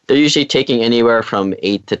 They're usually taking anywhere from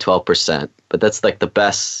 8 to 12%, but that's like the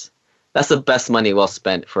best. That's the best money well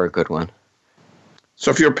spent for a good one.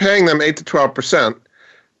 So, if you're paying them 8 to 12%.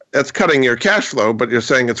 That's cutting your cash flow, but you're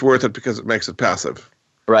saying it's worth it because it makes it passive.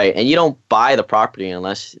 Right, and you don't buy the property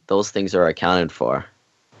unless those things are accounted for.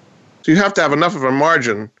 So you have to have enough of a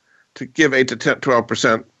margin to give 8 to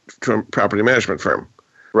 12% to a property management firm.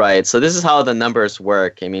 Right, so this is how the numbers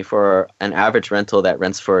work. I mean, for an average rental that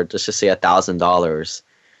rents for, let's just say, $1,000,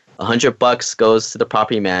 $100 goes to the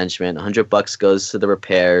property management, $100 goes to the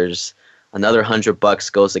repairs, another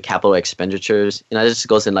 $100 goes to capital expenditures. It just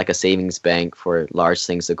goes in like a savings bank for large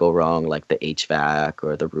things that go wrong, like the HVAC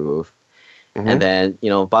or the roof. Mm-hmm. And then,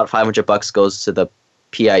 about $500 goes to the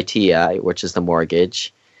PIT, which is the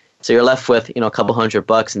mortgage. So you're left with, a couple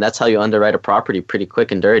 $100, and that's how you underwrite a property pretty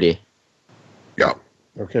quick and dirty. Yeah.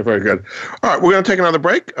 Okay, very good. All right, we're going to take another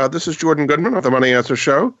break. This is Jordan Goodman of the Money Answer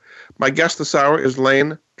Show. My guest this hour is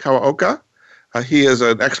Lane Kawaoka. He is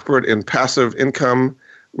an expert in passive income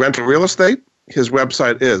rental real estate. His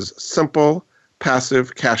website is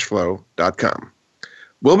simplepassivecashflow.com.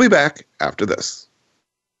 We'll be back after this.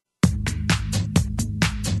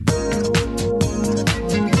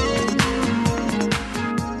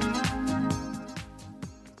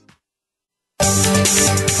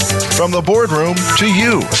 From the boardroom to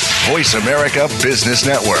you, Voice America Business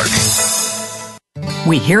Network.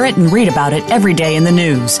 We hear it and read about it every day in the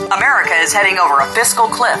news. America is heading over a fiscal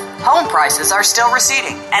cliff. Home prices are still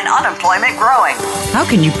receding and unemployment growing. How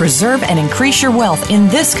can you preserve and increase your wealth in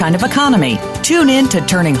this kind of economy? Tune in to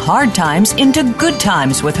Turning Hard Times into Good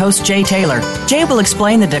Times with host Jay Taylor. Jay will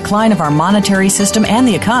explain the decline of our monetary system and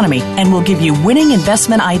the economy, and will give you winning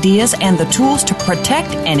investment ideas and the tools to protect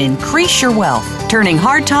and increase your wealth. Turning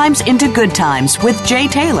Hard Times into Good Times with Jay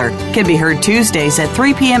Taylor can be heard Tuesdays at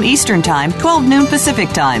 3 p.m. Eastern Time, 12 noon Pacific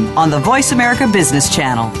Time on the Voice America Business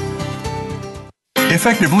Channel.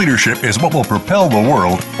 Effective leadership is what will propel the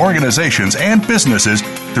world, organizations, and businesses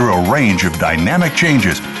through a range of dynamic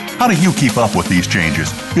changes. How do you keep up with these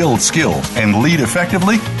changes, build skills, and lead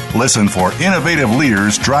effectively? Listen for Innovative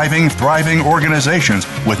Leaders Driving Thriving Organizations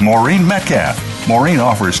with Maureen Metcalf. Maureen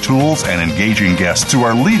offers tools and engaging guests who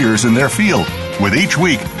are leaders in their field. With each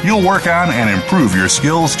week, you'll work on and improve your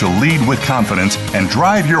skills to lead with confidence and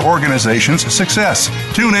drive your organization's success.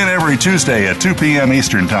 Tune in every Tuesday at 2 p.m.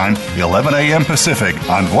 Eastern Time, 11 a.m. Pacific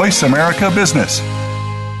on Voice America Business.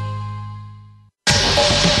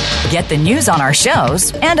 Get the news on our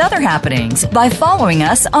shows and other happenings by following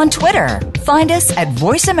us on Twitter. Find us at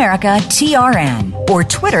VoiceAmericaTRN or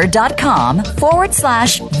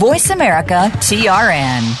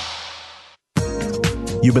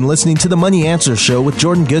twitter.com/VoiceAmericaTRN. You've been listening to the Money Answer Show with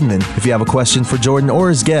Jordan Goodman. If you have a question for Jordan or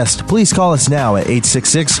his guest, please call us now at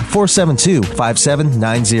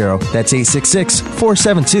 866-472-5790. That's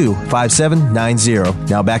 866-472-5790.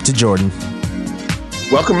 Now back to Jordan.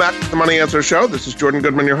 Welcome back to the Money Answer Show. This is Jordan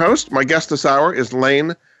Goodman, your host. My guest this hour is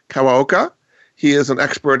Lane Kawaoka. He is an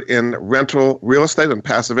expert in rental real estate and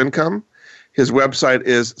passive income. His website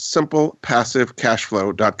is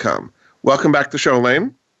simplepassivecashflow.com. Welcome back to the show,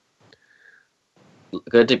 Lane.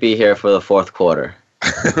 Good to be here for the fourth quarter.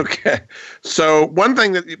 Okay. So one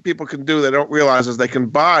thing that people can do they don't realize is they can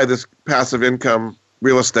buy this passive income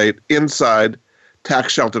real estate inside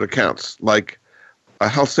tax-sheltered accounts, like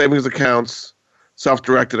health savings accounts,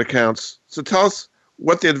 self-directed accounts. So tell us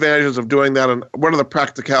what the advantages of doing that and what are the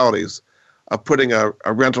practicalities of putting a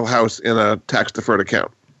rental house in a tax-deferred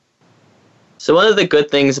account. So one of the good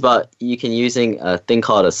things about using a thing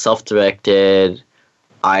called a self-directed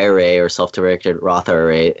IRA or self-directed Roth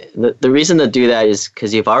IRA, the reason to do that is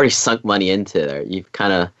because you've already sunk money into there. You've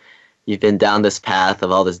been down this path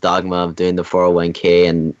of all this dogma of doing the 401k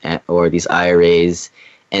and or these IRAs,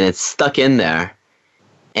 and it's stuck in there.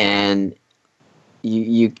 And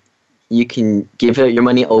you can give your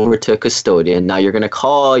money over to a custodian. Now you're going to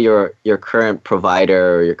call your current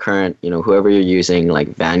provider or your current, whoever you're using, like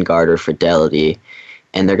Vanguard or Fidelity,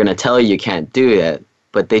 and they're going to tell you can't do it,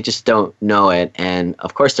 but they just don't know it. And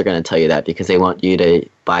of course they're going to tell you that because they want you to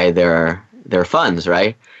buy their funds,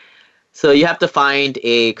 right? So you have to find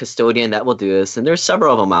a custodian that will do this, and there's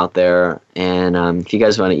several of them out there. And if you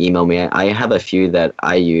guys want to email me, I have a few that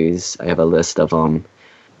I use. I have a list of them.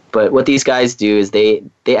 But what these guys do is they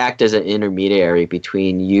act as an intermediary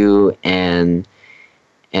between you and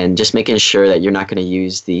just making sure that you're not going to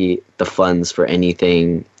use the funds for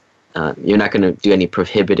anything. You're not going to do any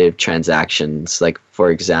prohibitive transactions. Like,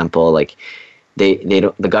 for example, like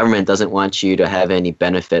the government doesn't want you to have any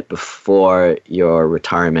benefit before your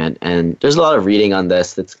retirement. And there's a lot of reading on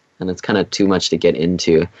this and it's kind of too much to get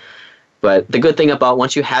into. But the good thing about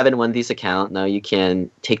once you have it in one of these accounts, now you can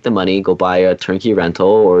take the money, go buy a turnkey rental,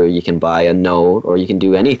 or you can buy a note, or you can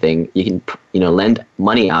do anything. You can, lend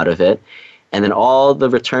money out of it, and then all the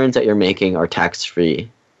returns that you're making are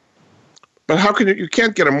tax-free. But how can you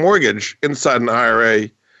can't get a mortgage inside an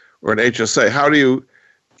IRA or an HSA? How do you,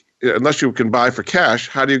 unless you can buy for cash,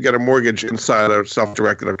 how do you get a mortgage inside a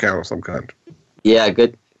self-directed account of some kind? Yeah,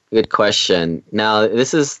 good question. Now,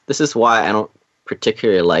 this is why I don't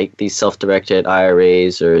particularly like these self-directed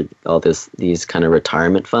IRAs or all these kind of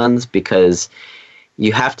retirement funds, because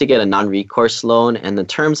you have to get a non-recourse loan, and the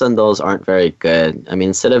terms on those aren't very good. I mean,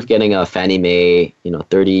 instead of getting a Fannie Mae,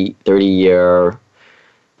 30-year,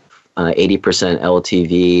 80%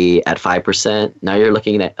 LTV at 5%, now you're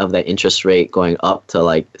looking at that interest rate going up to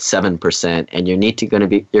like 7%, and you're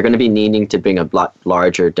going to be needing to bring a lot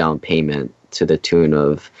larger down payment to the tune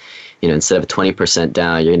of, instead of 20%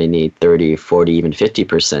 down, you're going to need 30, 40, even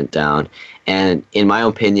 50% down. And in my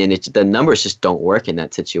opinion, the numbers just don't work in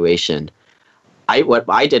that situation. What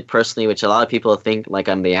I did personally, which a lot of people think like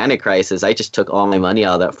I'm the Antichrist, is I just took all my money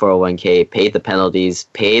out of that 401k, paid the penalties,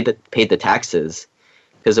 paid the taxes.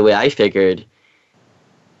 Because the way I figured,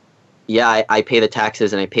 I pay the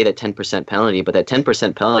taxes and I pay that 10% penalty, but that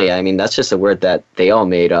 10% penalty, I mean, that's just a word that they all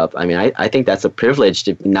made up. I mean, I think that's a privilege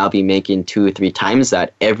to now be making 2 or 3 times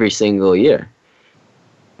that every single year.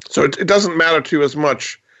 So it doesn't matter to you as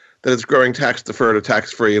much that it's growing tax-deferred or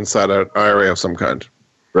tax-free inside an IRA of some kind.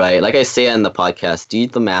 Right. Like I say on the podcast, do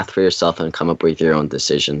the math for yourself and come up with your own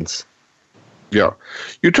decisions. Yeah.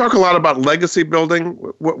 You talk a lot about legacy building.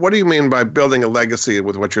 What do you mean by building a legacy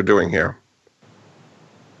with what you're doing here?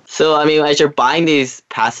 So, I mean, as you're buying these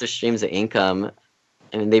passive streams of income,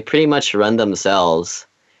 I mean, they pretty much run themselves.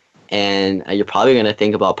 And you're probably going to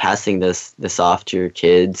think about passing this off to your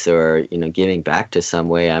kids or, giving back to some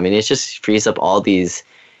way. I mean, it just frees up all these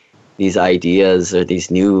ideas or these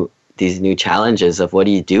new challenges of what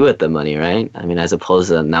do you do with the money, right? I mean, as opposed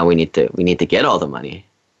to now we need to get all the money.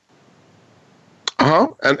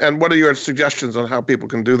 And what are your suggestions on how people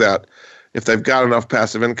can do that if they've got enough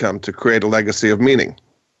passive income to create a legacy of meaning?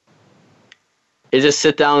 You just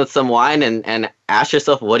sit down with some wine and ask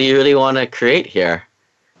yourself, what do you really want to create here?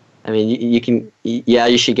 I mean,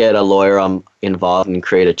 you should get a lawyer involved and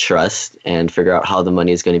create a trust and figure out how the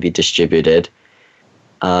money is going to be distributed.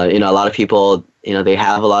 A lot of people, they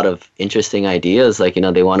have a lot of interesting ideas, like,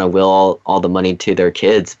 they want to will all the money to their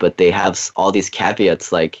kids, but they have all these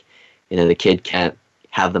caveats, like, the kid can't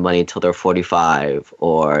have the money until they're 45,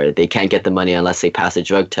 or they can't get the money unless they pass a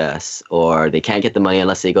drug test, or they can't get the money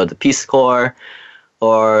unless they go to the Peace Corps,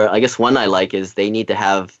 or I guess one I like is they need to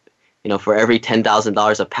have for every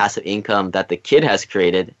 $10,000 of passive income that the kid has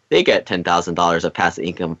created, they get $10,000 of passive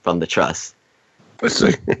income from the trust. I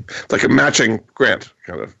see. Like a matching grant,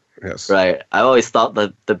 kind of. Yes. Right. I always thought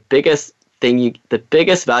that the biggest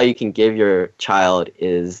value you can give your child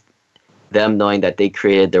is them knowing that they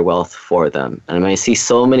created their wealth for them. And I see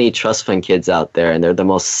so many trust fund kids out there, and they're the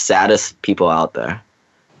most saddest people out there.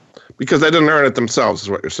 Because they didn't earn it themselves, is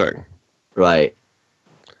what you're saying. Right.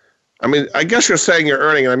 I mean, I guess you're saying you're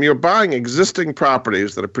earning it. I mean, you're buying existing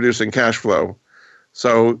properties that are producing cash flow.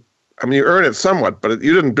 So, I mean, you earn it somewhat, but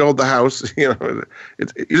you didn't build the house. You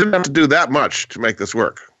didn't have to do that much to make this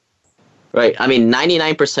work. Right. I mean,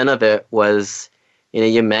 99% of it was,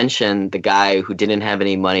 you mentioned the guy who didn't have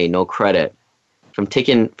any money, no credit,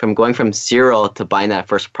 from going from zero to buying that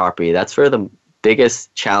first property. That's where the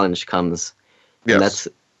biggest challenge comes. Yes.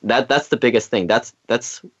 And that's the biggest thing.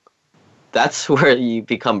 That's where you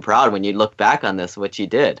become proud when you look back on this, what you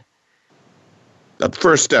did. That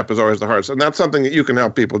first step is always the hardest, and that's something that you can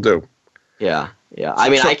help people do. Yeah. I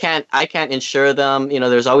mean, I can't insure them.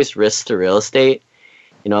 There's always risks to real estate.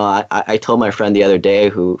 I told my friend the other day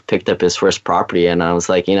who picked up his first property, and I was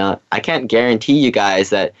like, I can't guarantee you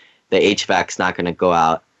guys that the HVAC's not going to go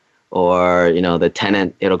out, or the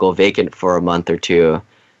tenant, it'll go vacant for a month or two.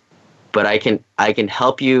 But I can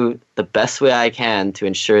help you the best way I can to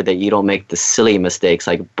ensure that you don't make the silly mistakes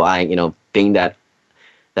like buying, being that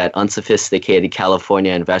unsophisticated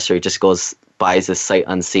California investor who just buys this sight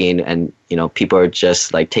unseen, and people are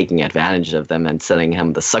just like taking advantage of them and selling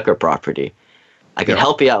him the sucker property. I can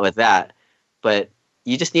help you out with that, but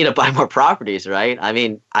you just need to buy more properties, right? I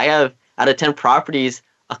mean, I have out of 10 properties,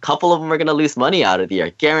 a couple of them are going to lose money out of the year,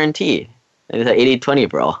 guaranteed. It's an 80-20,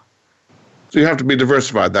 bro. So you have to be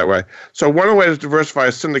diversified that way. So one way to diversify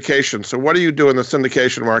is syndication. So what do you do in the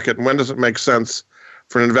syndication market, and when does it make sense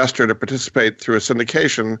for an investor to participate through a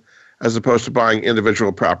syndication as opposed to buying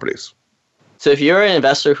individual properties? So if you're an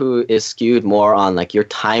investor who is skewed more on like your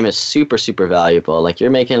time is super, super valuable, like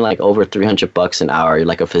you're making like over $300 an hour, you're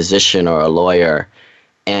like a physician or a lawyer,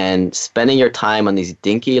 and spending your time on these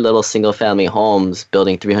dinky little single family homes,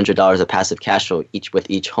 building $300 of passive cash flow with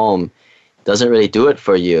each home doesn't really do it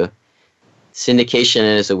for you. Syndication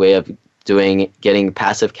is a way of getting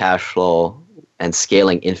passive cash flow and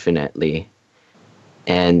scaling infinitely.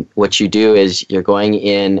 And what you do is you're going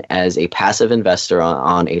in as a passive investor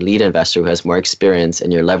on a lead investor who has more experience,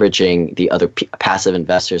 and you're leveraging the other passive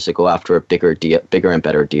investors to go after a bigger and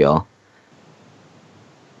better deal.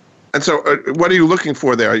 And so what are you looking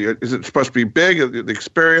for there? Is it supposed to be big, the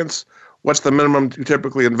experience? What's the minimum you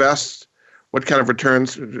typically invest? What kind of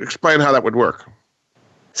returns? Explain how that would work.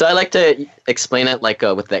 So I like to explain it like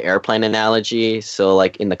with the airplane analogy. So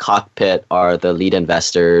like in the cockpit are the lead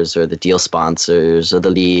investors or the deal sponsors or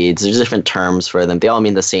the leads. There's different terms for them. They all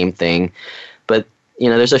mean the same thing. But,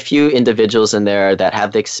 there's a few individuals in there that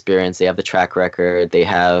have the experience. They have the track record. They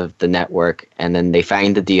have the network. And then they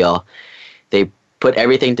find the deal. They put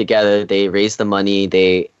everything together. They raise the money.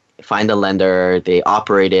 They find a lender. They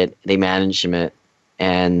operate it. They manage it.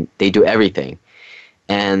 And they do everything.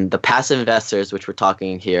 And the passive investors, which we're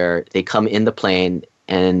talking here, they come in the plane,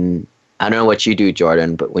 and I don't know what you do,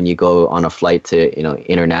 Jordan, but when you go on a flight to,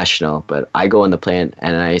 international, but I go in the plane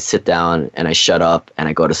and I sit down and I shut up and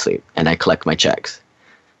I go to sleep and I collect my checks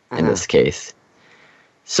in this case.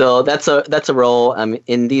 So that's a role.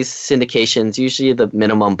 In these syndications, usually the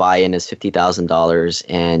minimum buy-in is $50,000,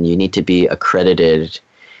 and you need to be accredited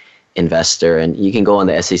investor, and you can go on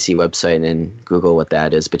the SEC website and Google what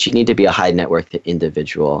that is, but you need to be a high net worth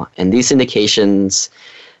individual. And these syndications,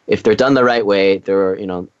 if they're done the right way, they're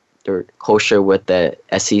kosher with the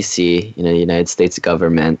SEC, the United States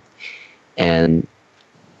government, and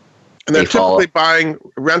they're typically buying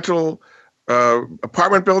rental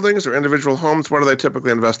apartment buildings or individual homes. What are they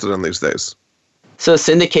typically invested in these days? So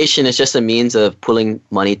syndication is just a means of pulling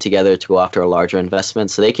money together to go after a larger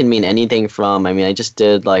investment. So they can mean anything from, I just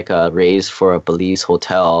did like a raise for a Belize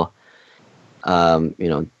hotel,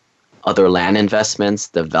 other land investments,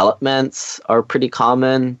 developments are pretty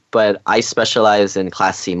common, but I specialize in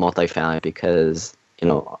Class C multifamily because,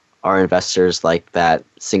 our investors like that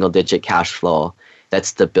single digit cash flow, that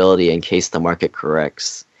stability in case the market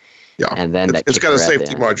corrects. Yeah, and then it's got a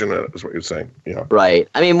safety margin in it, is what you're saying. Yeah, right.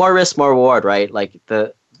 More risk, more reward, right? Like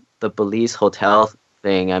the Belize hotel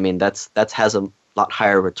thing. That's has a lot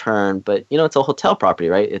higher return, but it's a hotel property,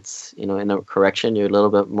 right? It's in a correction, you're a little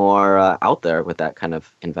bit more out there with that kind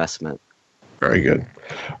of investment. Very good.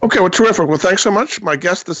 Okay, well, terrific. Well, thanks so much. My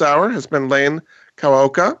guest this hour has been Lane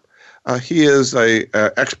Kawaoka. He is a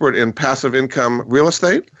expert in passive income real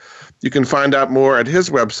estate. You can find out more at his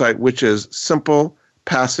website, which is simplepassive.com.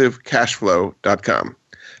 passivecashflow.com.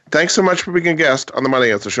 Thanks so much for being a guest on the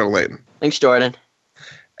Money Answer Show, Leighton. Thanks, Jordan.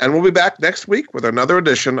 And we'll be back next week with another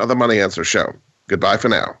edition of the Money Answer Show. Goodbye for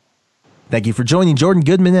now. Thank you for joining Jordan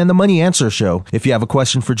Goodman and the Money Answer Show. If you have a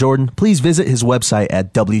question for Jordan, please visit his website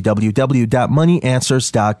at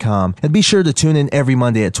www.moneyanswers.com. And be sure to tune in every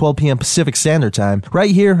Monday at 12 p.m. Pacific Standard Time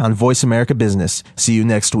right here on Voice America Business. See you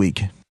next week.